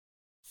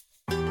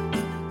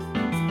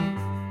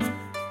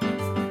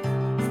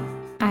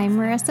I'm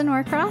Marissa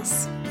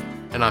Norcross.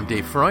 And I'm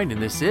Dave Freund,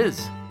 and this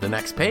is The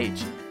Next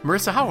Page.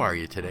 Marissa, how are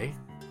you today?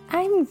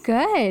 I'm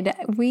good.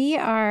 We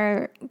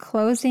are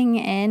closing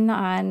in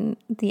on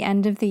the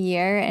end of the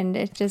year, and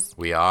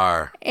We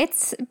are.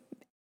 It's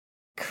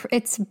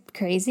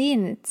crazy,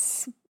 and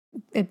it's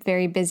a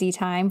very busy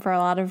time for a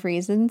lot of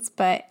reasons,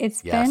 but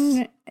it's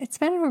been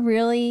a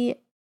really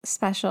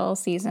special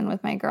season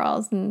with my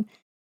girls, and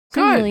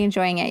I'm really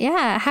enjoying it.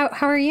 Yeah. How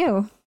are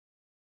you?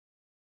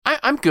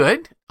 I'm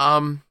good.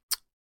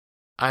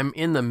 I'm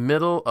in the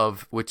middle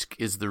of, which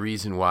is the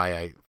reason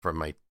why from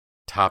my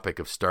topic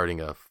of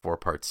starting a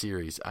 4-part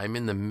series, I'm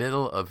in the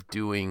middle of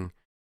doing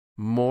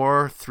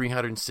more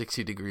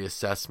 360-degree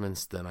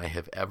assessments than I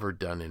have ever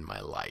done in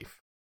my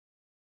life.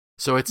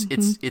 So it's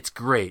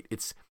great.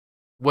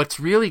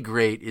 What's really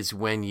great is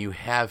when you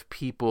have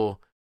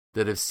people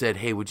that have said,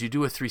 "Hey, would you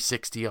do a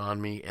 360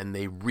 on me?" and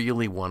they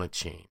really want to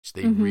change.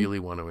 They really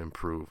want to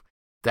improve.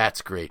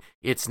 That's great.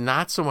 It's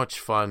not so much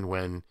fun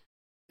when,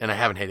 and I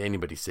haven't had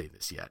anybody say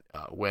this yet,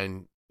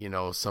 when,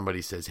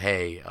 somebody says,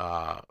 "Hey,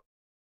 I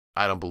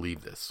don't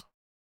believe this."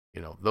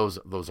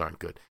 Those aren't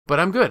good. But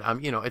I'm good.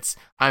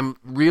 I'm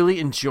really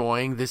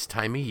enjoying this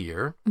time of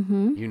year.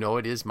 Mm-hmm.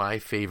 It is my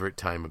favorite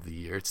time of the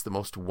year. It's the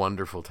most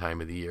wonderful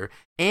time of the year.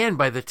 And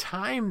by the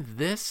time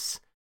this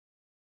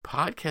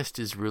podcast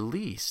is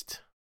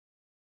released,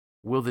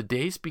 will the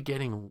days be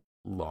getting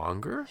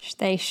longer?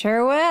 They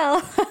sure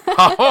will.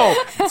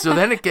 So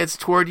then it gets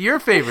toward your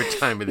favorite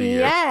time of the year.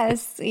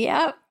 Yes.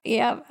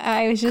 Yep.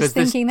 I was just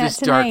thinking that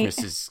tonight.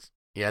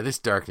 This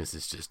darkness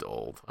is just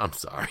old. I'm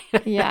sorry.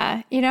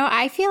 Yeah.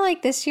 I feel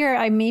like this year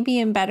I may be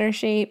in better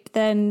shape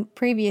than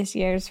previous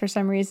years for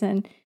some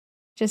reason.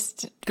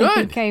 Just good.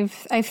 I think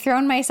I've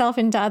thrown myself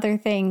into other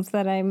things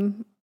that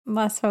I'm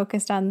less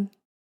focused on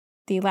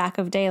the lack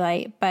of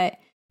daylight. But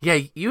yeah,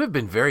 you have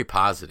been very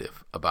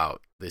positive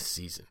about this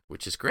season,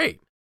 which is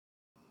great.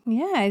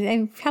 Yeah,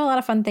 I've had a lot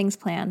of fun things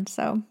planned,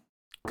 so.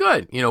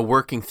 Good.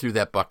 Working through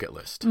that bucket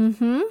list.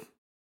 Mm-hmm.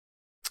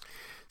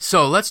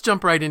 So let's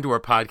jump right into our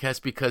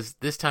podcast, because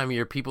this time of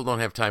year, people don't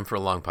have time for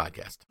a long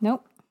podcast.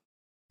 Nope.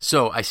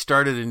 So I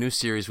started a new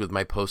series with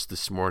my post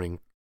this morning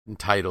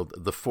entitled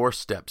The 4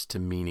 Steps to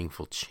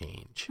Meaningful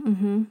Change.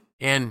 Mm-hmm.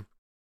 And,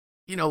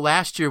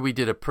 last year we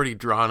did a pretty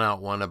drawn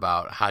out one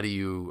about how do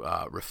you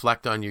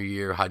reflect on your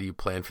year? How do you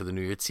plan for the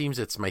new year? It seems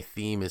that's my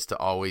theme, is to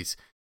always,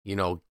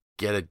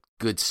 get a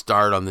good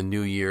start on the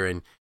new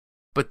year.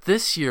 But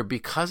this year,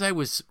 because I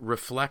was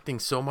reflecting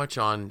so much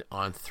on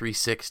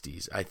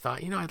 360s, I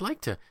thought, I'd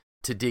like to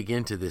dig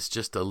into this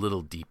just a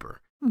little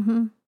deeper.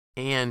 Mm-hmm.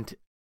 And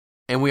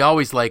we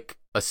always like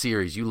a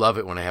series. You love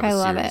it when I have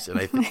a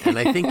series. Love it. And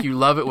I think you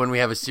love it when we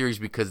have a series,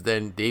 because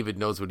then David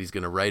knows what he's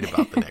going to write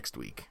about the next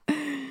week,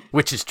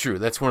 which is true.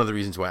 That's one of the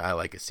reasons why I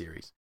like a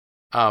series.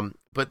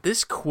 But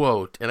this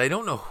quote, and I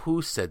don't know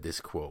who said this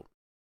quote,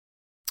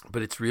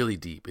 but it's really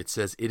deep. It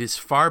says, "It is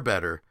far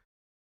better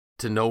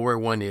to know where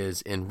one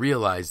is and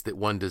realize that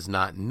one does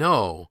not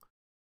know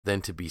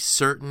than to be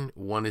certain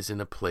one is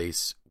in a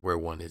place where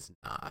one is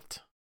not."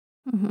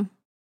 Mm-hmm.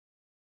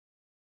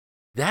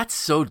 That's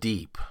so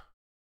deep.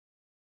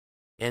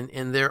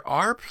 And there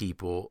are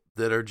people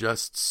that are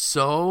just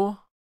so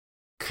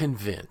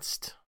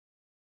convinced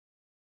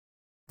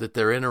that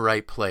they're in a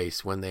right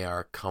place when they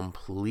are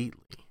completely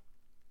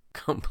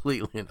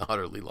and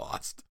utterly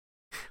lost.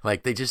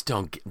 Like they just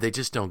don't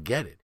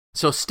get it.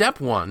 So step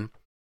 1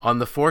 on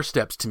the 4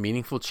 steps to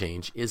meaningful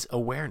change is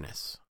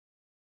awareness.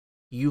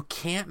 You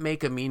can't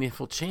make a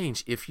meaningful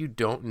change if you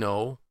don't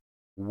know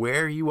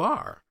where you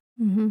are.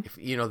 Mm-hmm. If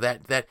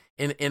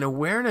and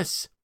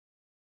awareness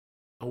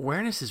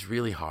is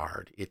really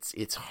hard.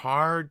 It's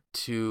hard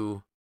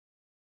to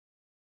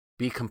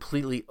be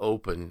completely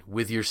open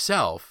with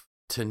yourself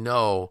to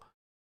know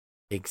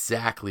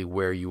exactly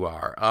where you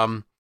are.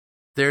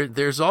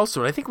 There's also,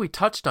 and I think we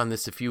touched on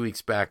this a few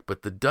weeks back,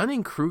 but the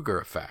Dunning-Kruger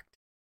effect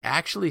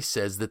actually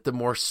says that the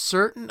more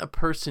certain a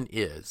person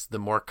is, the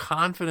more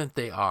confident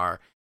they are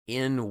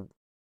in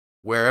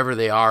wherever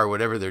they are,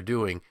 whatever they're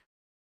doing,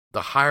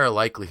 the higher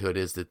likelihood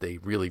is that they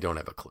really don't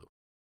have a clue.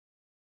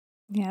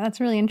 Yeah, that's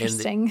really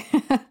interesting.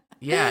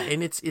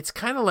 And it's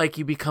kind of like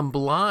you become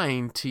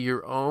blind to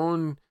your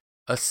own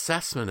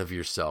assessment of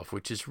yourself,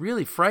 which is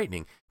really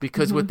frightening,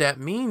 because Mm-hmm. what that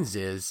means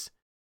is,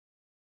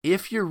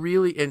 if you're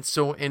really, and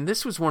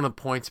this was one of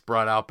the points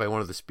brought out by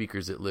one of the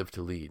speakers at Live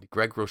to Lead,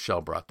 Greg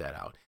Rochelle brought that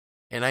out.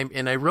 And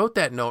I wrote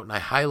that note and I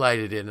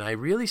highlighted it, and I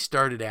really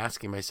started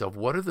asking myself,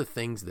 what are the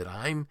things that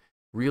I'm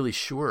really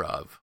sure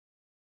of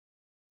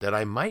that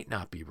I might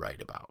not be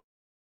right about?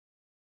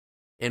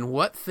 And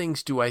what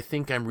things do I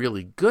think I'm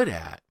really good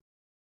at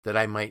that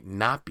I might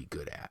not be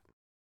good at?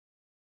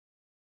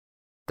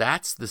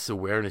 That's this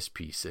awareness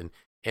piece. And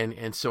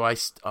so I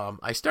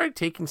started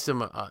taking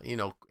some,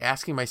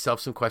 asking myself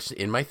some questions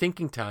in my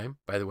thinking time,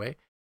 by the way,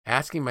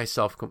 asking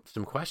myself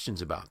some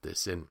questions about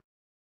this. And,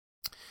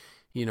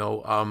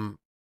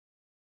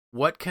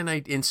 what can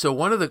I, and so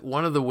one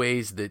of the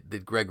ways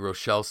that Greg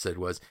Rochelle said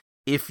was,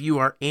 if you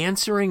are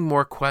answering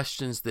more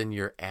questions than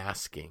you're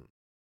asking,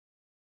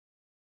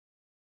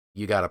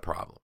 you got a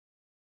problem.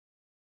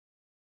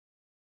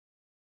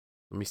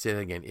 Let me say that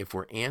again. If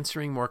we're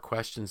answering more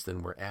questions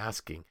than we're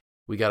asking,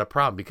 we got a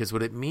problem, because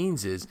what it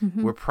means is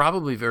we're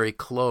probably very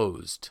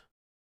closed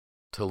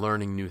to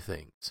learning new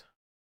things.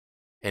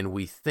 And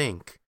we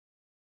think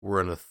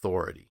we're an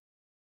authority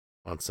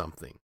on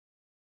something.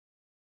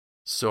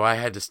 So I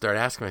had to start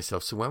asking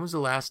myself, so when was the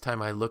last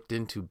time I looked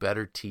into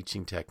better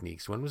teaching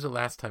techniques? When was the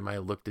last time I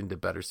looked into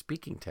better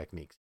speaking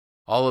techniques?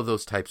 All of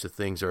those types of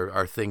things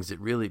are things that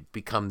really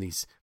become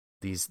these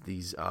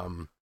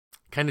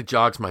kind of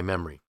jogs my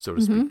memory, so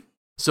to speak.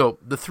 So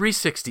the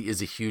 360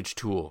 is a huge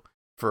tool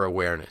for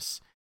awareness.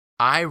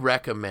 I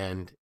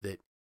recommend that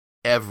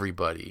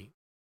everybody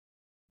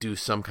do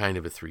some kind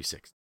of a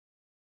 360.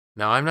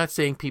 Now, I'm not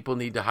saying people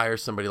need to hire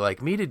somebody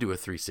like me to do a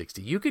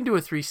 360. You can do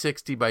a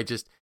 360 by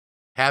just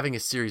having a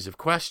series of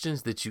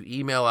questions that you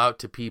email out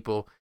to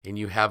people, and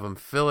you have them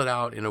fill it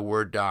out in a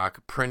Word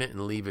doc, print it,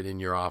 and leave it in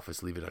your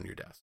office, leave it on your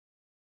desk.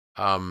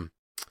 And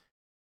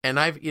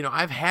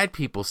I've had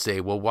people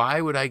say, well,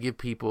 why would I give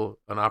people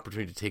an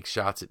opportunity to take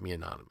shots at me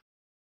anonymously?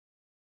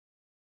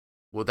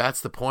 Well,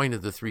 that's the point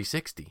of the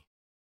 360,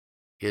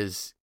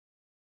 is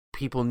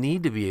people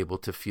need to be able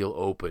to feel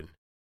open.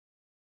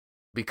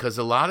 Because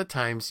a lot of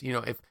times,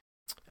 if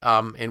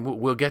and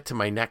we'll get to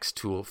my next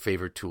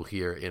favorite tool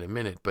here in a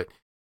minute, but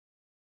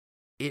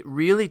it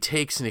really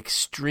takes an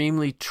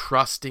extremely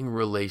trusting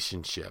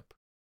relationship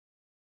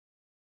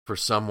for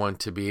someone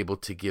to be able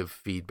to give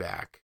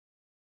feedback,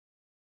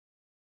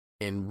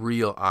 and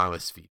real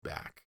honest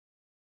feedback.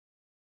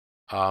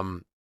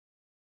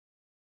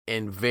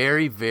 And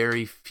very,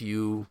 very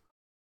few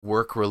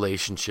work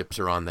relationships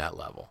are on that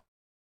level.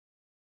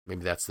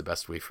 Maybe that's the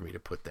best way for me to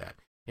put that.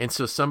 And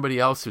so somebody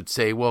else would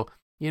say, well,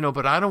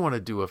 but I don't want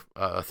to do a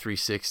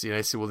 360. And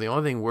I said, well, the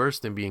only thing worse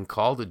than being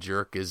called a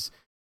jerk is,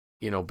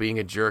 being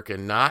a jerk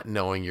and not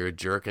knowing you're a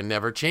jerk and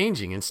never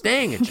changing and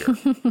staying a jerk.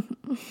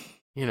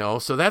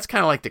 So that's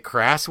kind of like the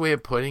crass way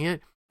of putting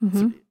it.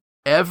 So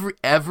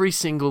every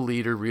single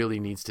leader really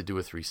needs to do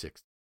a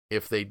 360.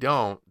 If they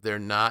don't, they're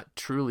not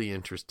truly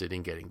interested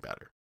in getting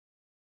better.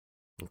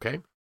 Okay?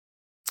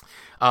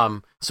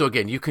 So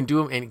again, you can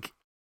do them, and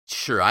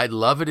sure, I'd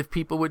love it if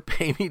people would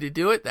pay me to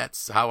do it.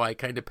 That's how I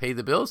kind of pay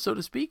the bills, so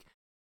to speak.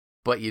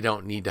 But you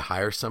don't need to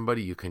hire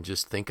somebody. You can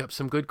just think up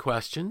some good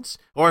questions.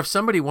 Or if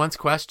somebody wants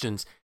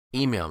questions,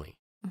 email me.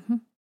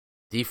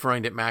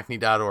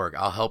 dfreund@macny.org.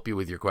 I'll help you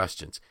with your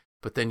questions.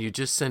 But then you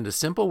just send a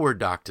simple Word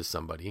doc to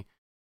somebody.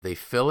 They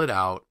fill it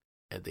out,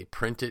 and they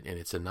print it, and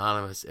it's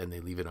anonymous, and they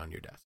leave it on your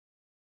desk.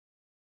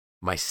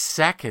 My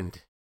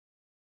second,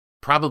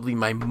 probably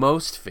my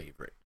most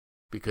favorite,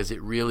 because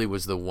it really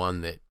was the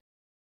one that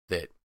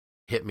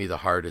hit me the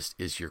hardest,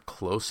 is your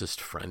closest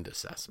friend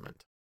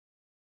assessment.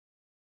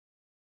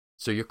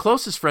 So your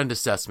closest friend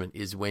assessment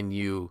is when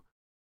you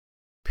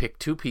pick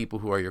two people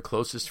who are your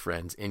closest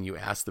friends, and you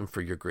ask them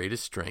for your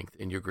greatest strength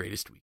and your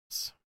greatest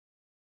weakness.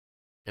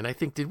 And I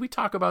think, did we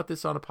talk about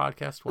this on a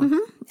podcast once?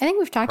 I think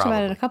we've talked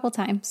about it a couple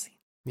times.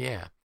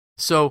 Yeah.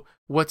 So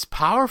what's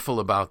powerful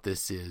about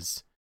this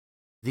is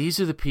these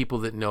are the people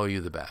that know you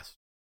the best.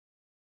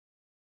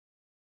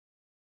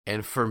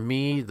 And for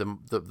me,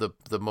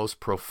 the most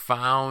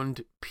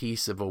profound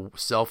piece of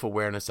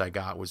self-awareness I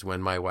got was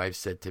when my wife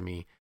said to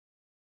me,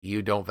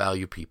 you don't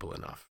value people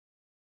enough.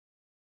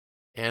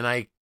 And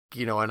I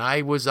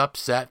was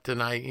upset,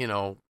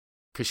 and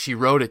because she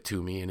wrote it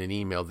to me in an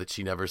email that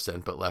she never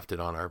sent, but left it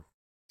on our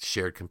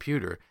shared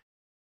computer.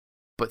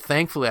 But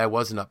thankfully, I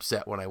wasn't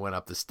upset when I went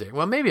up the stairs.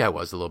 Well, maybe I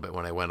was a little bit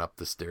when I went up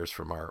the stairs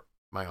from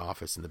my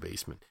office in the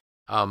basement.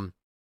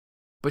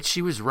 But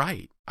she was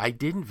right. I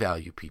didn't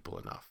value people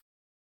enough.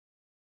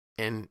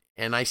 And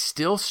I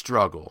still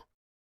struggle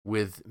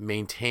with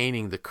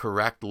maintaining the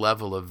correct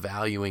level of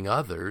valuing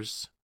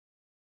others,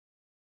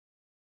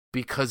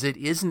 because it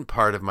isn't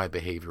part of my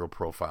behavioral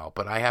profile,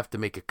 but I have to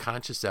make a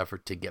conscious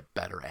effort to get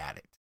better at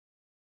it.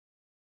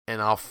 And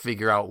I'll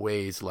figure out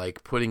ways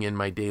like putting in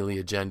my daily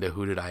agenda,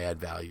 who did I add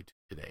value to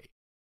today?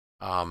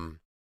 My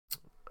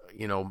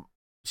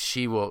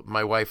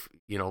wife,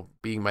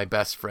 being my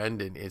best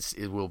friend, and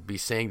it will be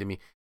saying to me,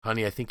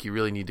 honey, I think you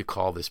really need to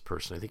call this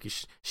person. I think you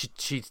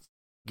should.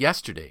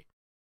 Yesterday,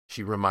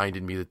 she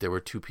reminded me that there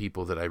were two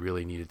people that I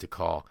really needed to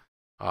call,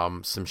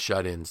 some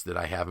shut-ins that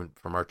I haven't,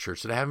 from our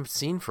church, that I haven't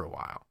seen for a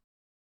while.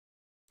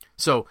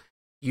 So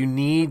you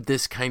need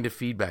this kind of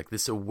feedback.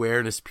 This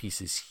awareness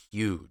piece is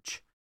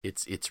huge.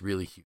 It's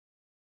really huge.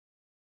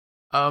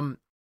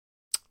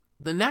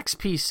 The next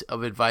piece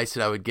of advice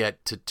that I would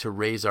get to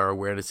raise our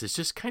awareness is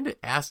just kind of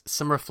ask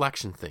some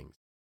reflection things.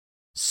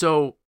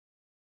 So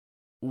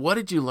what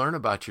did you learn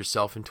about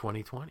yourself in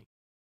 2020?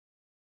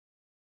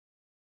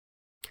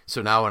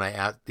 So now when I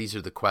ask, these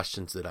are the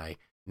questions that I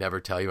never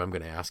tell you I'm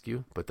going to ask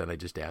you, but then I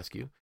just ask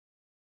you.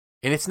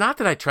 And it's not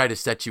that I try to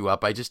set you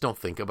up. I just don't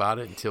think about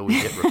it until we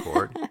hit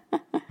record.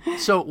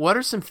 So what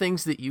are some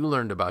things that you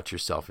learned about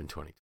yourself in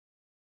 2020?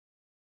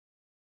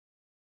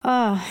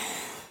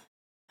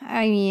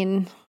 I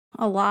mean,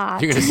 a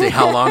lot. You're going to say,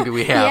 how long do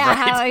we have? Yeah,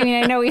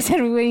 right? I know we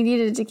said we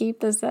needed to keep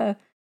this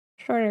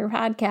shorter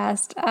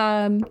podcast.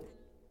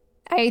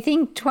 I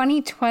think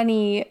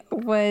 2020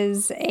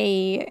 was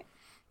a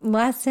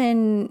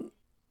lesson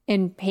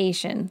in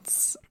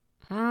patience.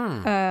 Good.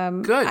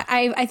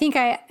 I think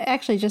I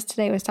actually just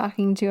today was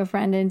talking to a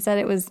friend and said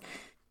it was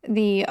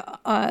the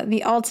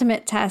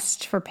ultimate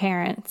test for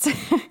parents.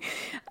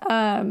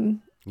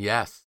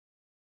 Yes.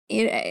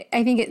 I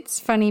think it's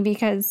funny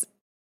because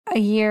a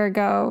year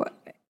ago,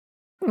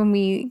 when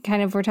we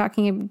kind of were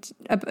talking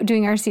about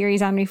doing our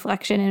series on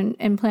reflection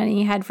and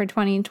planning ahead for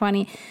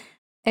 2020,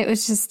 it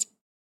was just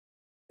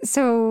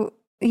so,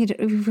 we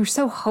were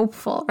so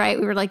hopeful, right?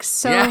 We were like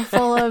so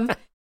full of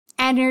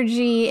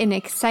energy and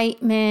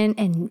excitement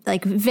and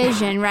like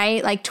vision,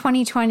 right? Like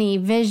 2020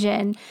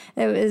 vision.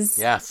 It was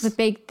the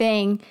big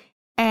thing.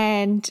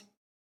 And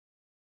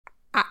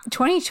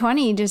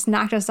 2020 just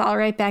knocked us all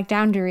right back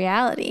down to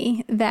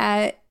reality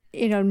that,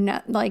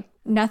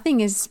 nothing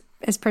is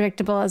as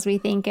predictable as we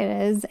think it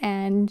is,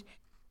 and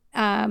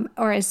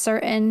or as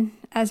certain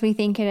as we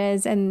think it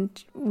is. And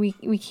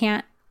we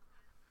can't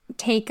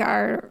take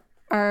our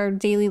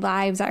daily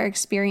lives, our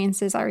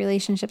experiences, our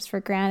relationships for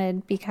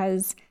granted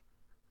because,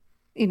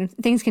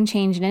 things can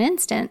change in an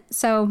instant.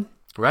 So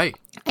right.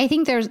 I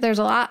think there's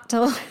a lot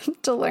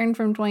to learn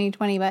from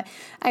 2020, but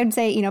I would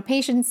say,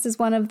 patience is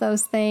one of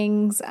those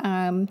things.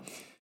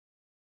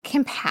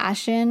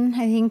 Compassion.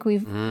 I think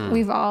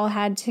we've all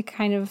had to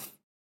kind of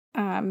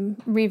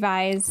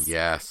revise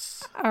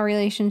our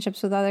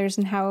relationships with others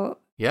and how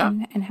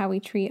and how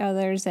we treat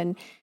others, and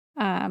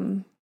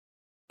I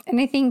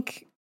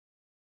think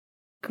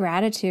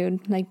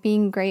gratitude, like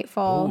being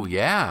grateful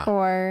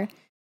for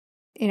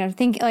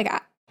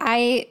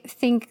I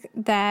think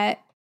that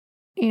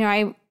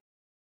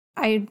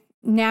I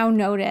now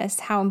notice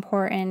how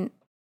important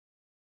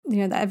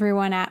that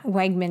everyone at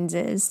Wegmans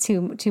is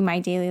to my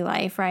daily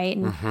life, right?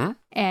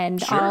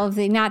 And all of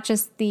the, not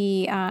just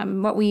the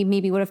what we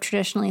maybe would have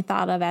traditionally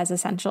thought of as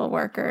essential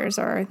workers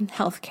or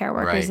healthcare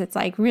workers. Right. It's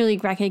like really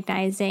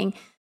recognizing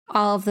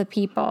all of the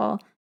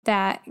people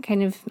that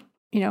kind of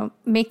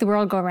make the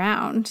world go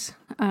round.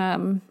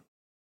 So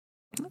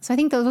I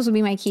think those would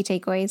be my key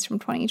takeaways from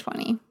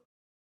 2020.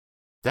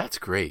 That's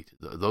great.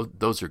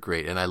 Those are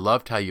great, and I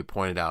loved how you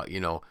pointed out,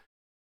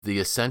 the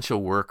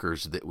essential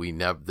workers that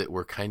that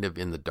were kind of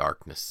in the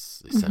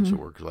darkness. Essential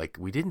workers, like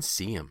we didn't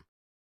see them,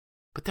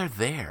 but they're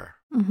there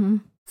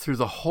through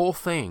the whole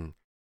thing.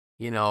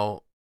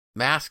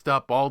 Masked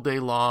up all day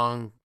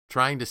long,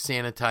 trying to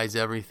sanitize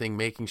everything,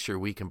 making sure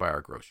we can buy our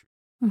groceries.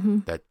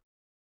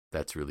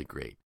 That's really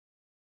great.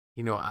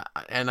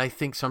 And I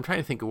think so. I'm trying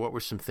to think of what were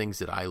some things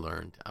that I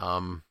learned.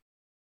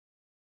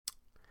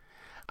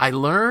 I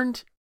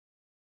learned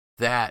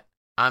that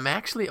I'm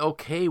actually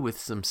okay with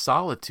some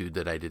solitude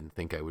that I didn't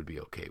think I would be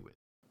okay with.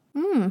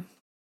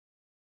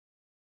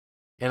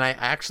 And I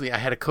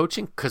had a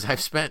coaching, because I've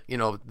spent,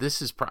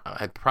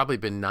 I've probably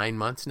been 9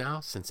 months now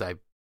since I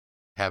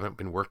haven't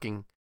been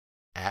working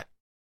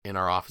in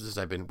our offices.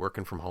 I've been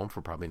working from home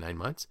for probably 9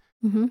 months.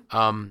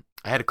 I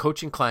had a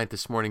coaching client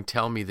this morning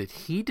tell me that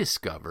he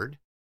discovered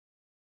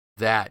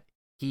that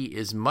he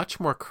is much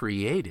more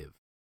creative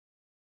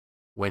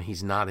when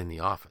he's not in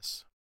the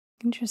office.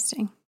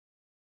 Interesting.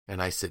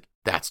 And I said,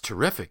 that's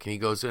terrific. And he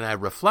goes, and I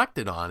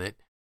reflected on it.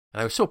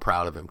 And I was so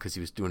proud of him because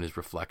he was doing his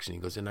reflection. He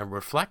goes, and I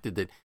reflected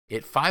that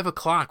at 5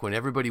 o'clock, when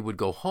everybody would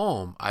go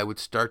home, I would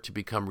start to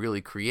become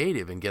really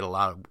creative and get a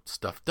lot of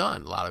stuff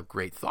done, a lot of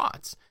great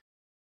thoughts.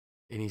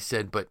 And he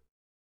said, but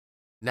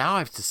now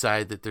I've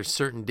decided that there's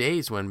certain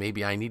days when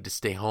maybe I need to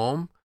stay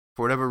home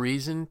for whatever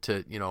reason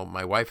to,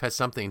 my wife has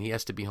something and he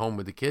has to be home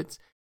with the kids.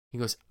 He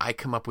goes, I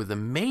come up with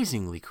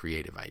amazingly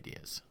creative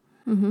ideas.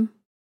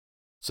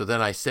 So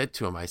then I said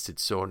to him,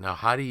 so now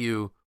how do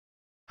you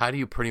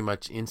pretty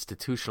much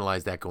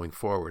institutionalize that going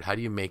forward? How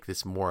do you make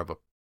this more of a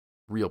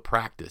real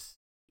practice,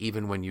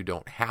 even when you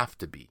don't have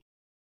to be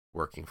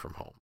working from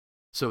home?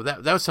 So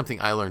that was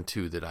something I learned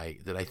too, that I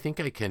think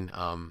I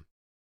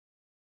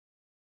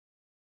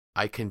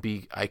can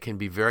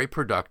be very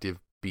productive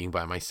being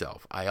by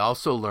myself. I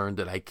also learned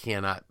that I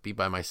cannot be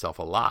by myself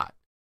a lot.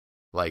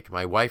 Like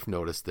my wife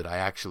noticed that I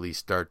actually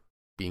start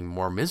being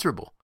more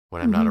miserable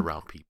when I'm not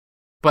around people.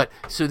 But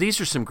so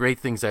these are some great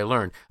things I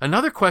learned.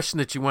 Another question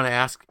that you want to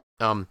ask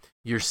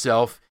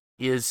yourself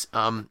is,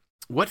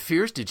 what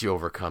fears did you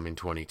overcome in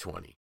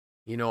 2020?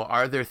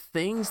 Are there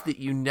things that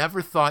you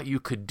never thought you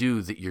could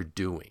do that you're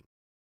doing?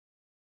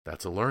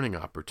 That's a learning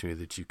opportunity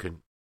that you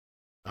can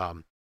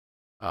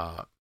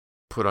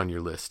put on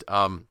your list.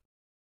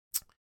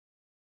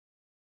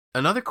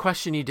 Another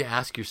question you need to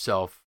ask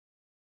yourself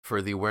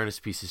for the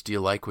awareness piece is, do you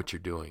like what you're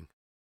doing?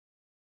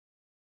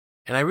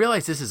 And I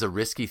realize this is a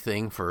risky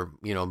thing for,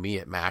 me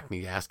at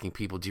MACNY, asking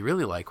people, do you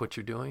really like what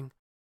you're doing?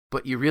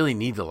 But you really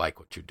need to like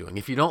what you're doing.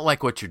 If you don't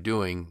like what you're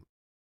doing,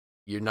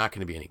 you're not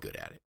going to be any good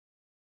at it.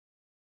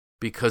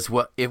 Because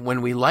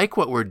when we like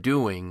what we're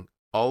doing,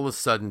 all of a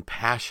sudden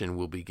passion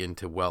will begin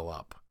to well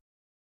up.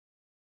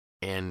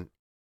 And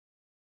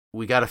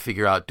we got to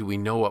figure out, do we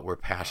know what we're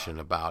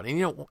passionate about?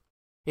 And,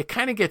 it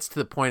kind of gets to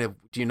the point of,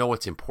 do you know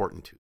what's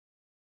important to you?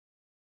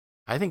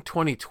 I think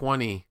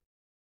 2020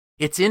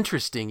 it's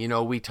interesting.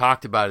 We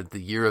talked about it,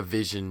 the year of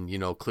vision,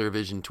 clear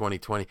vision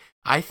 2020.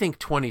 I think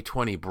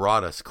 2020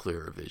 brought us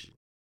clearer vision.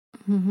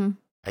 Mm-hmm.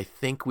 I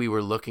think we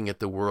were looking at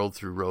the world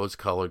through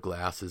rose-colored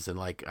glasses. And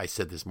like I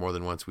said this more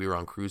than once, we were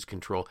on cruise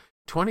control.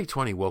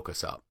 2020 woke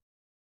us up.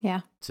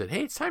 Yeah. Said,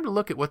 hey, it's time to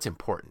look at what's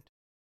important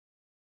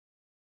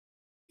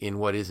in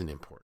what isn't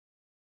important.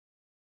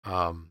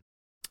 And,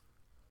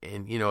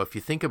 if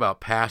you think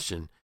about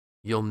passion,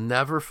 you'll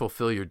never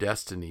fulfill your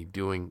destiny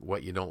doing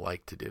what you don't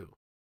like to do.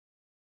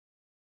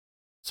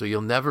 So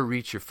you'll never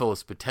reach your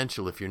fullest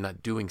potential if you're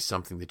not doing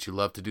something that you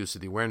love to do. So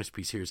the awareness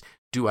piece here is,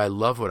 do I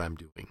love what I'm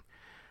doing?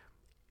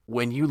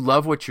 When you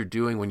love what you're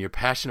doing, when you're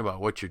passionate about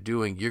what you're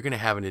doing, you're going to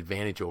have an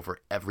advantage over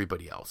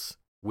everybody else.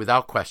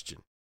 Without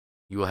question,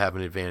 you will have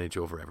an advantage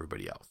over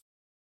everybody else.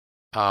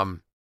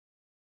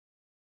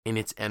 And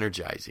it's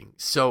energizing.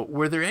 So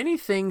were there any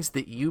things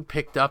that you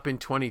picked up in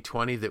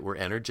 2020 that were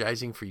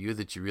energizing for you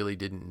that you really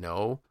didn't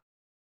know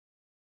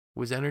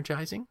was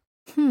energizing?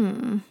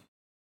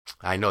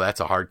 I know that's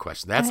a hard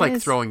question. That's like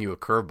throwing you a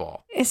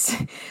curveball.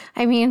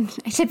 I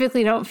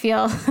typically don't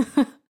feel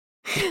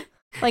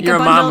like you're a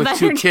mom with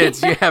energy. 2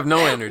 kids. You have no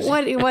energy.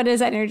 What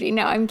is energy?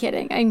 No, I'm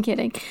kidding. I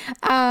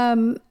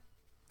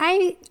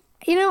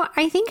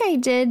think I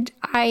did.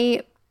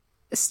 I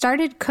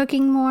started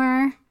cooking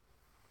more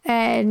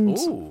and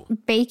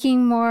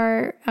baking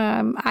more.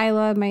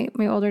 Isla, my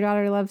older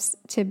daughter, loves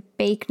to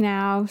bake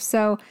now.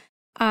 So,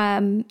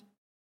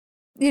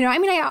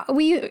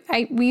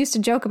 we used to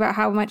joke about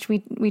how much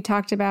we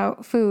talked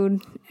about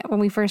food when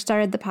we first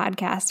started the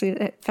podcast.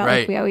 It felt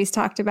like we always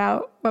talked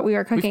about what we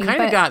were cooking. We've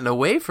kind of gotten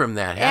away from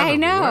that,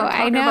 haven't we? We're not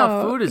talking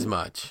about food as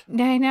much.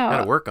 I know.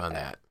 Got to work on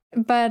that.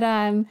 But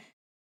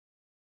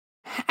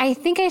I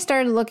think I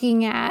started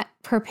looking at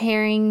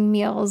preparing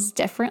meals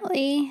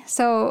differently.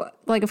 So,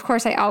 of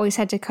course, I always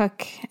had to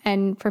cook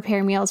and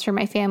prepare meals for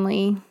my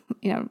family.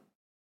 It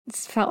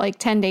felt like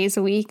 10 days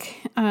a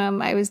week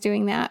I was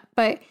doing that.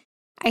 But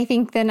I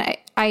think then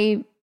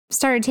I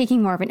started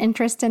taking more of an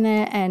interest in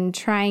it and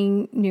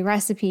trying new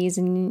recipes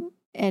and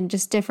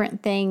just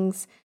different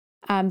things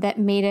that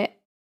made it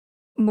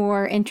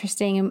more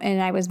interesting.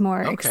 And I was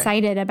more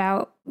excited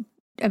about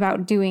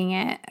doing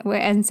it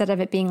instead of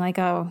it being like,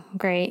 oh,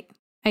 great,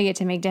 I get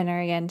to make dinner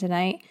again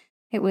tonight.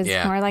 It was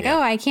more like,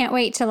 oh, I can't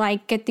wait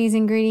to get these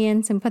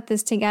ingredients and put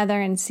this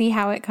together and see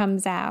how it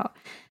comes out.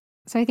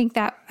 So I think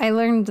that I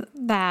learned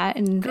that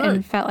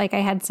and felt like I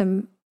had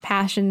some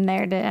passion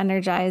there to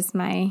energize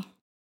my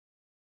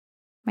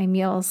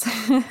meals.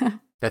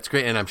 That's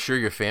great. And I'm sure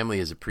your family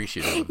is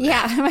appreciative of that.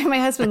 Yeah, my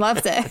husband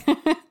loves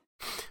it.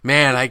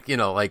 Man, like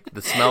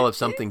the smell of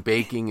something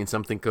baking and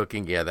something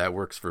cooking, that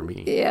works for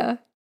me. Yeah.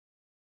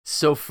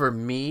 So for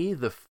me,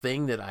 the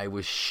thing that I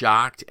was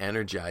shocked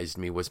energized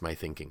me was my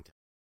thinking.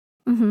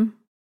 Mm-hmm.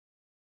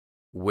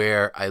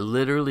 Where I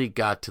literally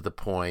got to the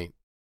point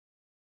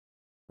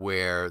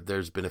where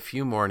there's been a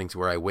few mornings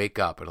where I wake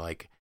up and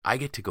I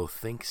get to go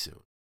think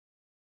soon.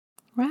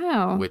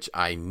 Wow. Which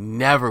I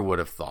never would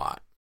have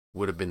thought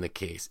would have been the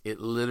case. It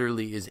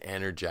literally is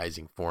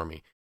energizing for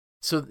me.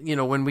 So,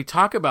 when we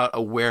talk about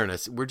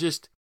awareness,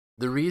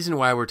 the reason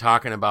why we're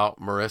talking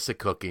about Marisa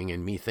cooking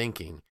and me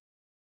thinking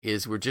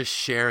is we're just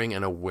sharing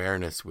an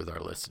awareness with our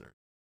listeners.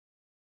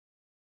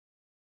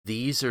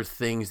 These are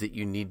things that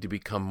you need to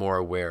become more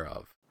aware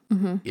of.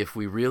 Mm-hmm. If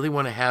we really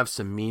want to have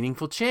some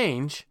meaningful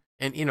change,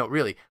 and,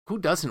 really, who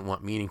doesn't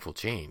want meaningful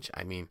change?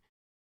 I mean,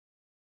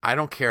 I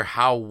don't care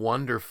how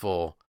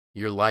wonderful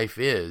your life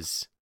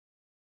is,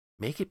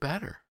 make it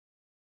better.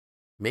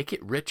 Make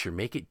it richer,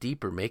 make it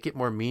deeper, make it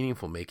more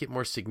meaningful, make it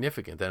more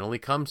significant. That only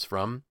comes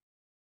from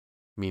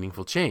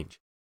meaningful change.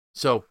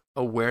 So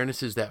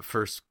awareness is that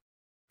first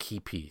key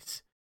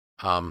piece.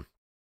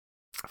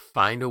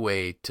 Find a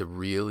way to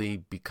really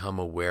become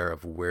aware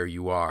of where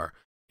you are.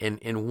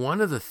 And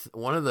one of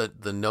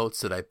the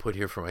notes that I put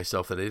here for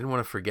myself that I didn't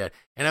want to forget,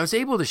 and I was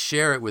able to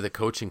share it with a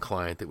coaching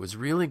client that was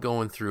really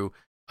going through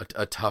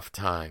a tough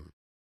time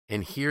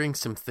and hearing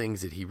some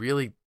things that he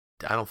really,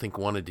 I don't think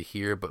wanted to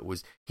hear, but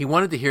he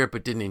wanted to hear it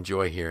but didn't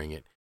enjoy hearing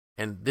it.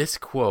 And this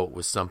quote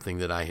was something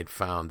that I had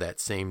found that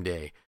same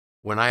day.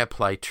 When I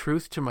apply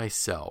truth to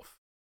myself,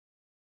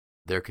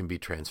 there can be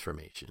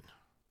transformation.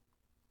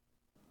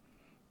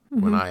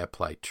 Mm-hmm. When I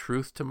apply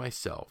truth to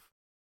myself,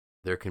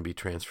 there can be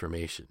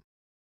transformation.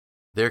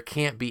 There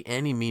can't be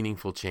any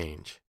meaningful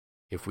change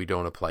if we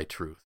don't apply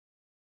truth.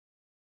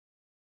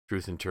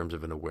 Truth in terms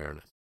of an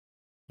awareness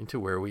into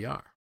where we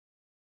are.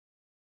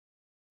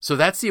 So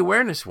that's the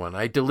awareness one.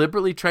 I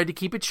deliberately tried to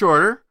keep it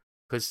shorter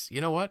because you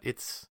know what?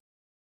 It's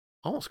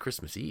almost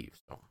Christmas Eve.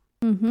 So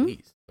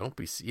please don't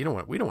be. We don't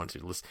want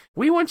you to listen.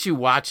 We want you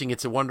watching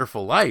It's a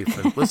Wonderful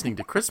Life and listening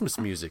to Christmas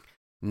music,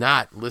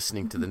 not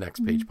listening to the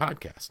Next Page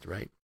podcast,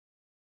 right?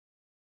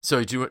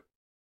 So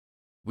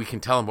we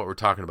can tell them what we're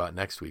talking about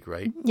next week,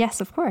 right? Yes,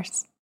 of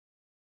course.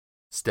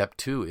 Step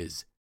 2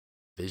 is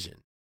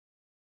vision.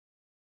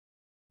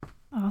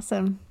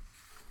 Awesome.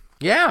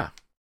 Yeah.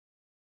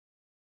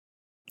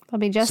 It'll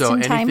be just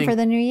in time for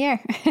the new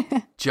year.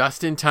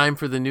 Just in time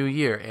for the new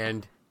year.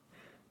 And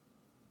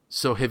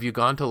So have you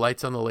gone to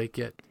Lights on the Lake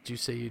yet? Did you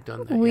say you've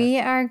done that We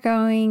yet? are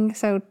going,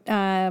 so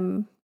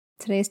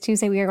today's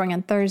Tuesday. We are going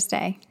on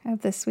Thursday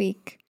of this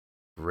week.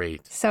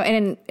 Great. So,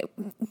 and it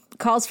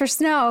calls for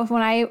snow.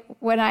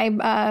 When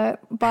I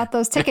bought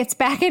those tickets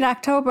back in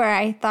October,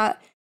 I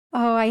thought,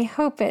 oh, I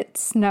hope it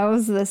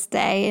snows this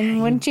day.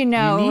 And wouldn't you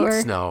know, you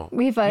need snow.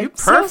 We've a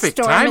perfect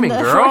snowstorm timing, in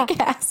the girl.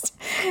 forecast.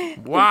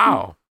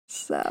 Wow.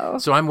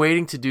 So I'm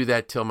waiting to do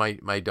that till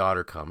my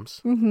daughter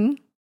comes mm-hmm.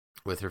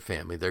 with her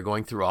family. They're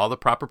going through all the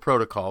proper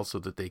protocols so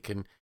that they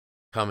can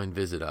come and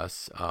visit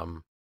us.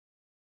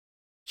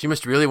 She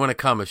must really want to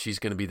come if she's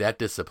going to be that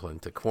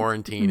disciplined to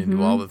quarantine and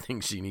do all the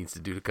things she needs to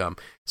do to come.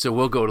 So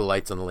we'll go to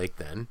Lights on the Lake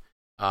then.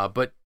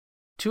 But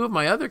two of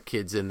my other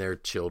kids and their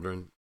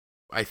children,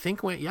 I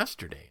think, went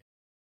yesterday.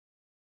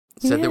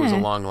 Said there was a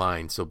long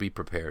line, so be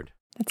prepared.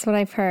 That's what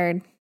I've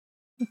heard.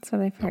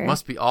 It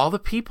must be all the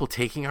people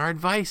taking our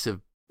advice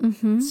of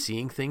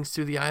seeing things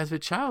through the eyes of a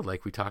child,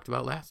 like we talked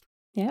about last.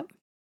 Yep.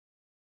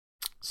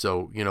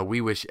 So, we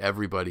wish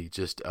everybody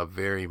just a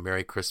very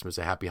Merry Christmas,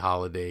 a Happy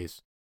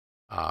Holidays.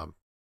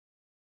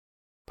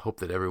 Hope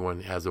that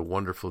everyone has a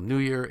wonderful New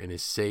Year and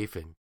is safe,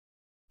 and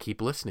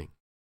keep listening.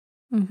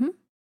 Mm-hmm.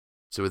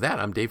 So with that,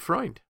 I'm Dave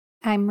Freund.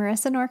 I'm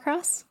Marissa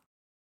Norcross.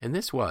 And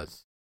this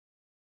was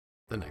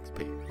The Next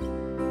Page.